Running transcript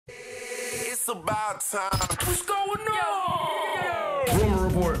about time. What's going on? Rumor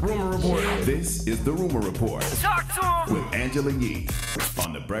Report, Rumor Report. This is the Rumor Report. Talk to him. With Angela Yee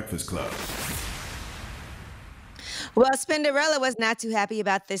on The Breakfast Club. Well, Spinderella was not too happy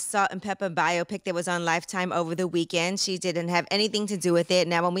about this Salt-N-Pepa biopic that was on Lifetime over the weekend. She didn't have anything to do with it.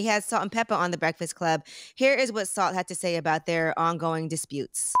 Now, when we had Salt-N-Pepa on The Breakfast Club, here is what Salt had to say about their ongoing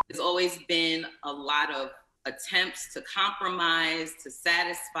disputes. There's always been a lot of attempts to compromise, to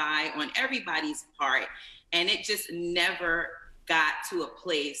satisfy on everybody's part, and it just never got to a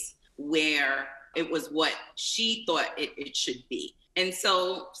place where it was what she thought it should be. And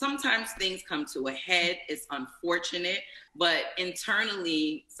so sometimes things come to a head. It's unfortunate, but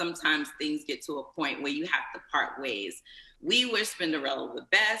internally, sometimes things get to a point where you have to part ways. We wish Spinderella the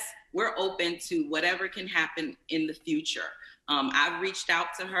best. We're open to whatever can happen in the future. I've reached out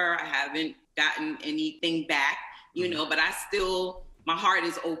to her. I haven't gotten anything back, but my heart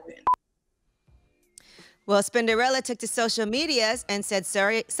is open. Well, Spinderella took to social medias and said,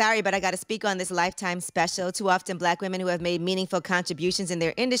 sorry, but I got to speak on this Lifetime special. Too often, Black women who have made meaningful contributions in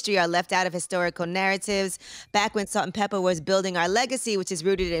their industry are left out of historical narratives. Back when Salt-N-Pepa was building our legacy, which is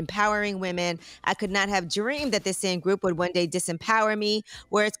rooted in empowering women, I could not have dreamed that this same group would one day disempower me.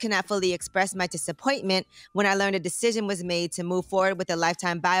 Words cannot fully express my disappointment when I learned a decision was made to move forward with a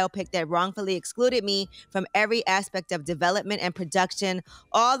Lifetime biopic that wrongfully excluded me from every aspect of development and production,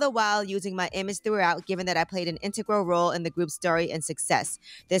 all the while using my image throughout, given that I played an integral role in the group's story and success.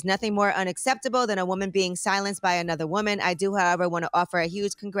 There's nothing more unacceptable than a woman being silenced by another woman. I do, however, want to offer a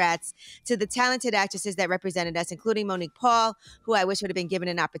huge congrats to the talented actresses that represented us, including Monique Paul, who I wish would have been given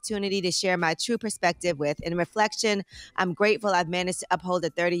an opportunity to share my true perspective with. In reflection, I'm grateful I've managed to uphold a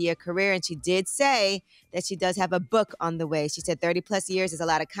 30-year career, and she did say that she does have a book on the way. She said 30 plus years is a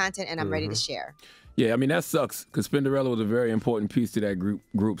lot of content, and I'm ready to share. Yeah, I mean, that sucks because Spinderella was a very important piece to that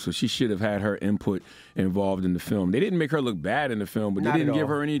group, so she should have had her input involved in the film. They didn't make her look bad in the film, but they didn't give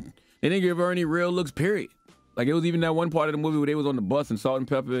her any real looks, period. Like, it was even that one part of the movie where they was on the bus and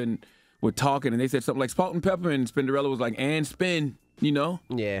Salt-N-Pepa and were talking, and they said something like Salt-N-Pepa, and Spinderella was like, and spin.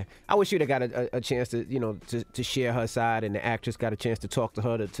 Yeah, I wish you'd have got a chance to, to share her side, and the actress got a chance to talk to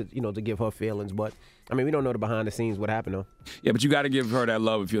her to give her feelings. But I mean, we don't know the behind the scenes what happened though. Yeah, but you got to give her that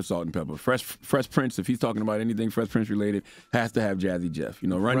love if you're Salt-N-Pepa. Fresh Prince, if he's talking about anything Fresh Prince related, has to have Jazzy Jeff.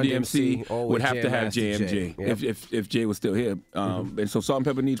 Run DMC would have to have JMJ if Jay was still here. And so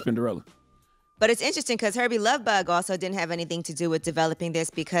Salt-N-Pepa needs Spinderella. But it's interesting because Herbie Lovebug also didn't have anything to do with developing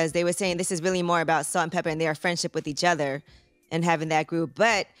this, because they were saying this is really more about Salt-N-Pepa and their friendship with each other and having that group.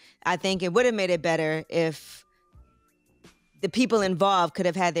 But I think it would have made it better if the people involved could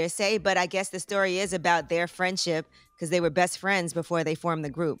have had their say. But I guess the story is about their friendship because they were best friends before they formed the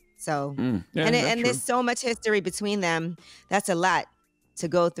group. So, and there's so much history between them. That's a lot to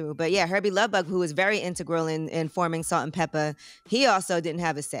go through. But yeah, Herbie Lovebug, who was very integral in forming Salt-N-Pepa, he also didn't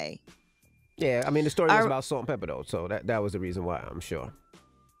have a say. Yeah, I mean, the story was about Salt-N-Pepa though. So that was the reason why, I'm sure.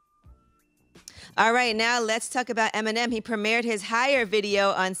 All right, now let's talk about Eminem. He premiered his Higher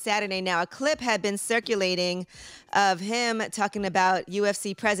video on Saturday. Now, a clip had been circulating of him talking about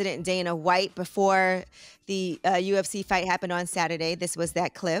UFC President Dana White before the UFC fight happened on Saturday. This was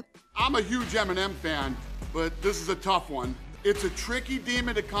that clip. I'm a huge Eminem fan, but this is a tough one. It's a tricky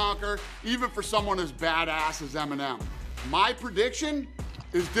demon to conquer, even for someone as badass as Eminem. My prediction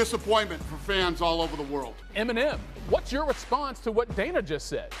is disappointment for fans all over the world. Eminem, what's your response to what Dana just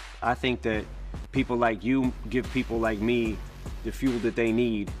said? I think that people like you give people like me the fuel that they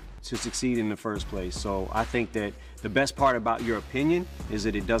need to succeed in the first place. So I think that the best part about your opinion is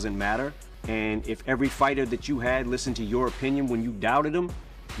that it doesn't matter. And if every fighter that you had listened to your opinion when you doubted them,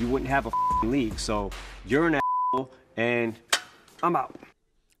 you wouldn't have a league. So you're an asshole, and I'm out.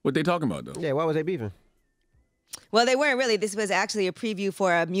 What they talking about, though? Yeah, why was they beefing? Well, they weren't really. This was actually a preview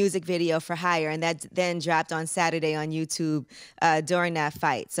for a music video for Higher, and that then dropped on Saturday on YouTube during that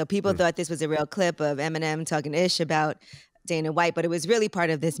fight. So people thought this was a real clip of Eminem talking ish about Dana White, but it was really part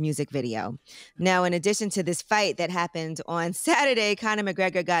of this music video. Now, in addition to this fight that happened on Saturday, Conor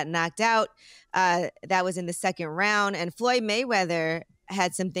McGregor got knocked out. That was in the second round, and Floyd Mayweather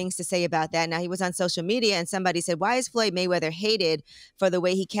had some things to say about that. Now, he was on social media, and somebody said, why is Floyd Mayweather hated for the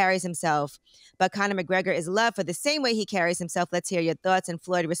way he carries himself? But Conor McGregor is loved for the same way he carries himself. Let's hear your thoughts. And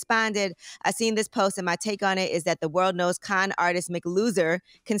Floyd responded, I seen this post, and my take on it is that the world knows con artist McLoser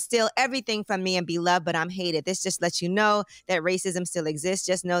can steal everything from me and be loved, but I'm hated. This just lets you know that racism still exists.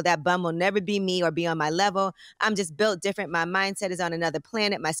 Just know that bum will never be me or be on my level. I'm just built different. My mindset is on another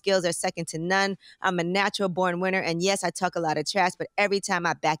planet. My skills are second to none. I'm a natural born winner. And yes, I talk a lot of trash, but every time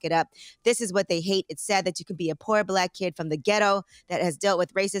I back it up. This is what they hate. It's sad that you can be a poor black kid from the ghetto that has dealt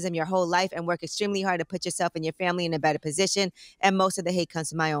with racism your whole life and work extremely hard to put yourself and your family in a better position. And most of the hate comes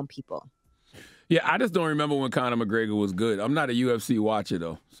from my own people. Yeah, I just don't remember when Conor McGregor was good. I'm not a UFC watcher,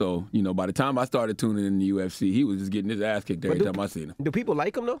 though. So, you know, by the time I started tuning in the UFC, he was just getting his ass kicked every time I seen him. Do people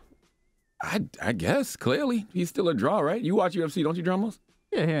like him, though? I guess, clearly. He's still a draw, right? You watch UFC, don't you, Dramos?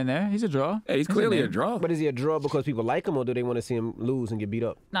 Yeah, here and there. He's a draw. Yeah, he's clearly a draw. But is he a draw because people like him, or do they want to see him lose and get beat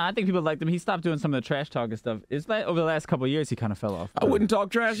up? Nah, I think people liked him. He stopped doing some of the trash talking stuff. It's like over the last couple of years, he kind of fell off. I wouldn't talk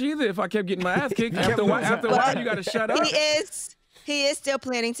trash either if I kept getting my ass kicked. After a while, you got to shut up. He is still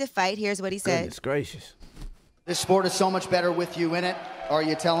planning to fight. Here's what he said. Goodness gracious. This sport is so much better with you in it. Are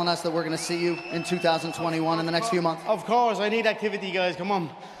you telling us that we're going to see you in 2021 in the next few months? Of course, I need activity, guys. Come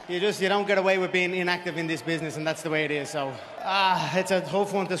on. You don't get away with being inactive in this business, and that's the way it is. So, it's a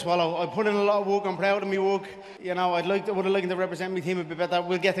tough one to swallow. I put in a lot of work. I'm proud of my work. You know, would have liked to represent my team a bit better.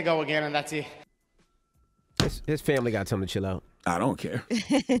 We'll get to go again, and that's it. His family got to tell him to chill out. I don't care.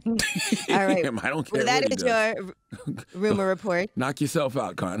 All right. I don't care. Well, that is your rumor report. Knock yourself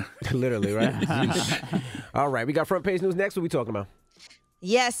out, Conor. Literally, right? All right, we got front page news next. What are we talking about?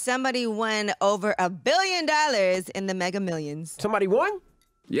 Yes, somebody won over $1 billion in the Mega Millions. Somebody won?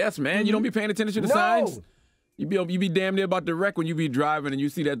 Yes, man. You don't be paying attention to the signs? You be damn near about to wreck when you be driving and you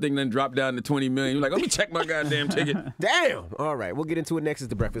see that thing then drop down to 20 million. You're like, let me check my goddamn ticket. Damn. All right, we'll get into it next. It's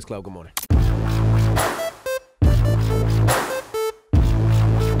The Breakfast Club. Good morning.